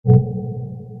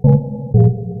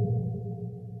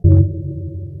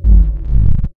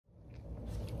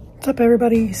What's up,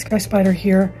 everybody? Skye Spider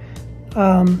here.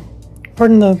 Pardon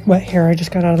the wet hair, I just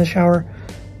got out of the shower.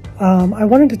 I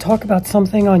wanted to talk about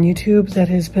something on YouTube that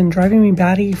has been driving me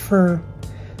batty for,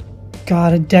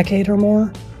 God, a decade or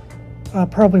more.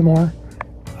 Probably more.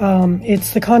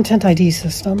 It's the Content ID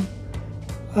system.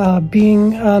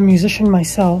 Being a musician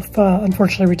myself,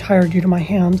 unfortunately retired due to my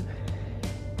hand,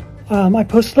 I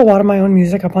posted a lot of my own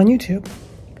music up on YouTube.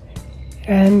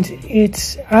 And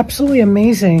it's absolutely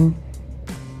amazing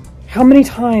how many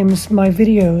times my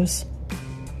videos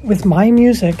with my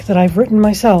music that I've written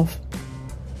myself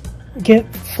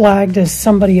get flagged as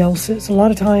somebody else's. A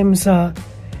lot of times, the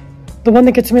one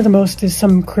that gets me the most is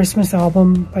some Christmas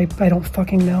album I don't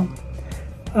fucking know.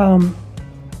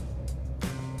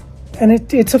 And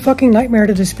it's a fucking nightmare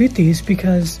to dispute these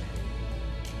because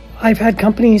I've had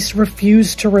companies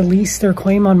refuse to release their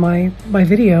claim on my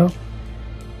video,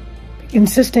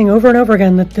 insisting over and over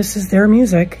again that this is their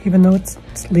music, even though it's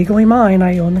legally mine,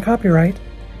 I own the copyright.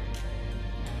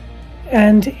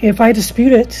 And if I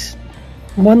dispute it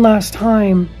one last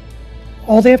time,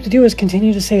 all they have to do is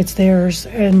continue to say it's theirs,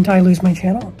 and I lose my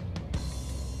channel.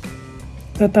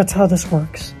 That's how this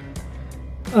works.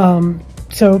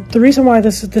 So the reason why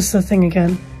this is a thing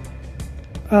again,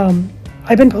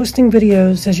 I've been posting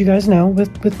videos, as you guys know,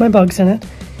 with my bugs in it,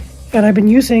 and I've been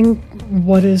using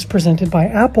what is presented by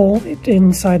Apple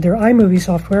inside their iMovie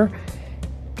software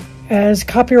as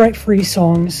copyright-free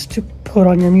songs to put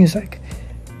on your music.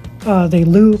 They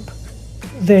loop,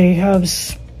 they have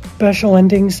special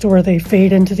endings to where they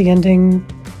fade into the ending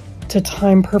to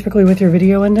time perfectly with your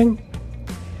video ending.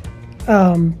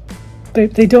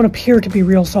 They don't appear to be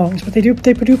real songs, but they do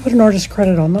put an artist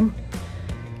credit on them.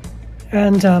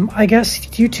 And I guess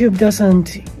YouTube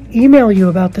doesn't email you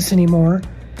about this anymore,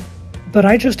 but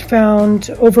I just found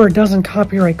over a dozen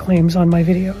copyright claims on my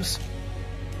videos.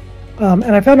 And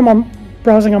I found them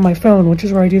browsing on my phone, which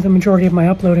is where I do the majority of my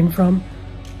uploading from.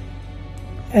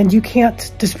 And you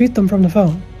can't dispute them from the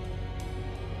phone.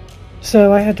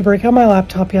 So I had to break out my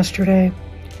laptop yesterday,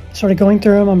 started going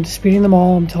through them, I'm disputing them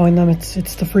all, I'm telling them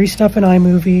it's the free stuff in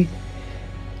iMovie,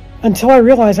 until I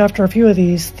realized after a few of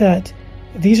these that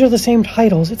these are the same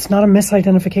titles, it's not a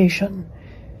misidentification.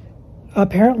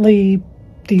 Apparently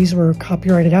these were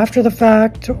copyrighted after the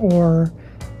fact, or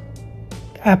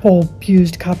Apple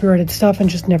used copyrighted stuff and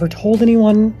just never told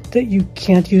anyone that you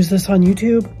can't use this on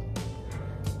YouTube.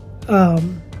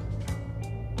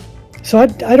 So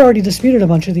I'd already disputed a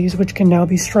bunch of these, which can now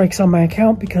be strikes on my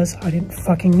account because I didn't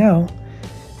fucking know.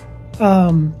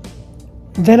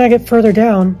 Then I get further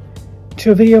down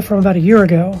to a video from about a year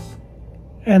ago,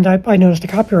 and I noticed a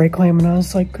copyright claim, and I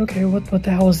was like, okay, what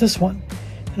the hell is this one?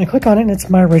 And I click on it, and it's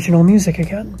my original music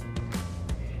again.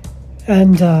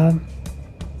 And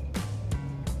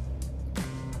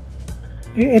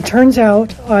it turns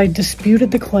out I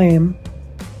disputed the claim,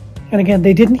 and again,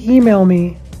 they didn't email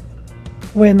me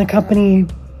when the company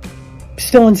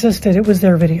still insisted it was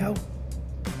their video,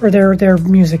 or their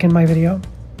music in my video.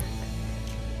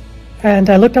 And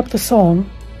I looked up the song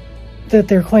that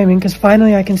they're claiming, because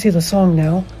finally I can see the song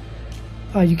now.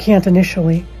 You can't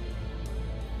initially.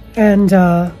 And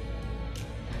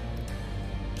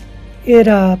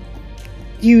it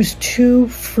used two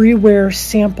freeware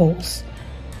samples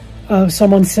of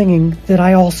someone singing that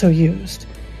I also used.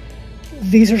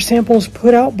 These are samples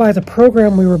put out by the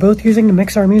program we were both using to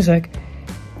mix our music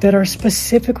that are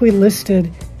specifically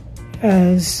listed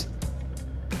as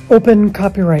open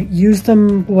copyright. Use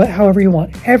them however you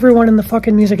want. Everyone in the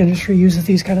fucking music industry uses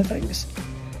these kind of things.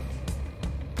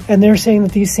 And they're saying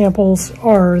that these samples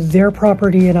are their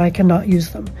property and I cannot use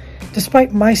them,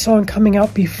 despite my song coming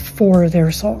out before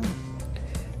their song.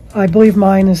 I believe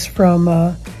mine is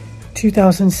from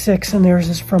 2006 and theirs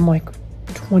is from like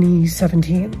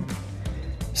 2017.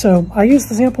 So I use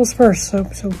the samples first, so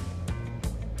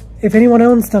if anyone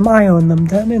owns them, I own them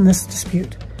then in this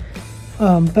dispute.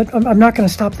 But I'm not going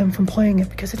to stop them from playing it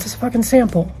because it's a fucking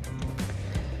sample.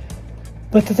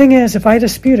 But the thing is, if I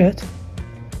dispute it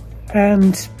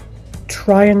and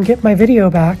try and get my video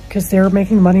back, because they're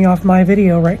making money off my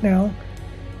video right now,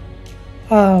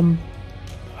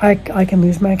 I can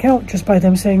lose my account just by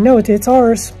them saying, no, it's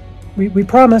ours. We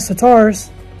promise it's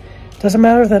ours. Doesn't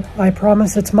matter that I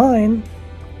promise it's mine.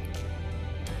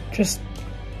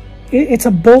 It's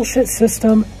a bullshit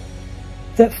system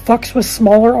that fucks with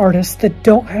smaller artists that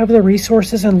don't have the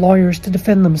resources and lawyers to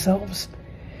defend themselves.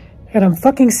 And I'm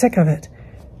fucking sick of it.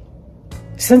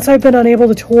 Since I've been unable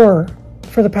to tour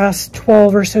for the past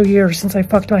 12 or so years since I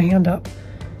fucked my hand up,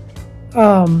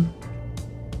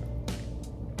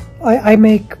 I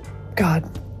make, God,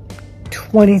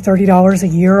 $20, $30 a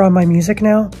year on my music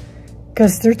now.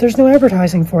 Because there's no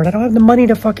advertising for it. I don't have the money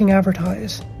to fucking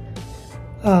advertise.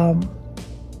 And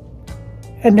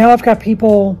now I've got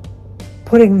people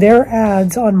putting their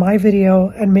ads on my video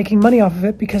and making money off of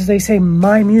it because they say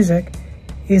my music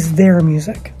is their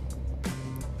music.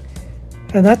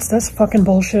 And that's fucking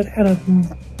bullshit and a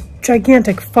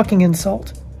gigantic fucking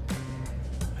insult.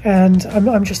 And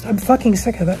I'm fucking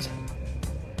sick of it.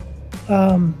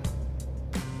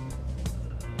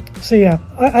 So yeah,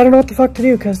 I don't know what the fuck to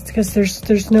do because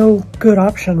there's no good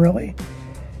option really.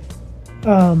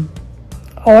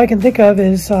 All I can think of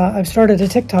is I've started a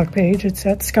TikTok page. It's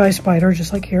at Skye Spider,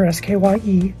 just like here,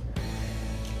 SKYE.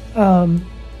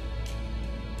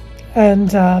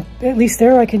 And at least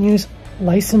there I can use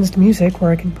licensed music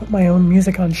where I can put my own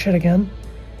music on shit again.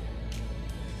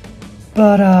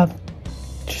 But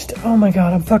just, oh my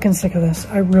god, I'm fucking sick of this.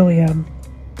 I really am.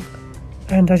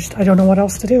 And I don't know what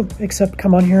else to do except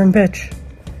come on here and bitch.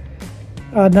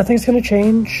 Nothing's gonna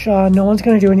change. No one's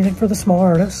gonna do anything for the small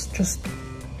artists. Just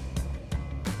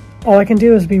all I can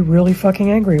do is be really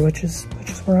fucking angry, which is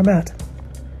where I'm at.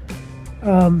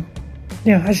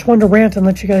 Yeah, I just wanted to rant and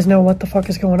let you guys know what the fuck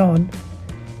is going on.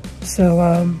 So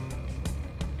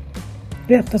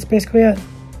yeah, that's basically it.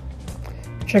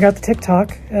 Check out the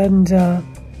TikTok and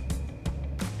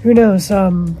who knows, I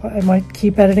might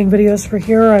keep editing videos for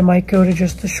here. I might go to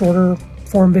just the shorter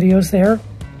form videos there.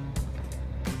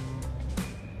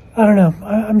 I don't know.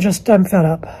 I'm fed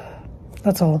up.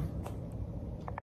 That's all.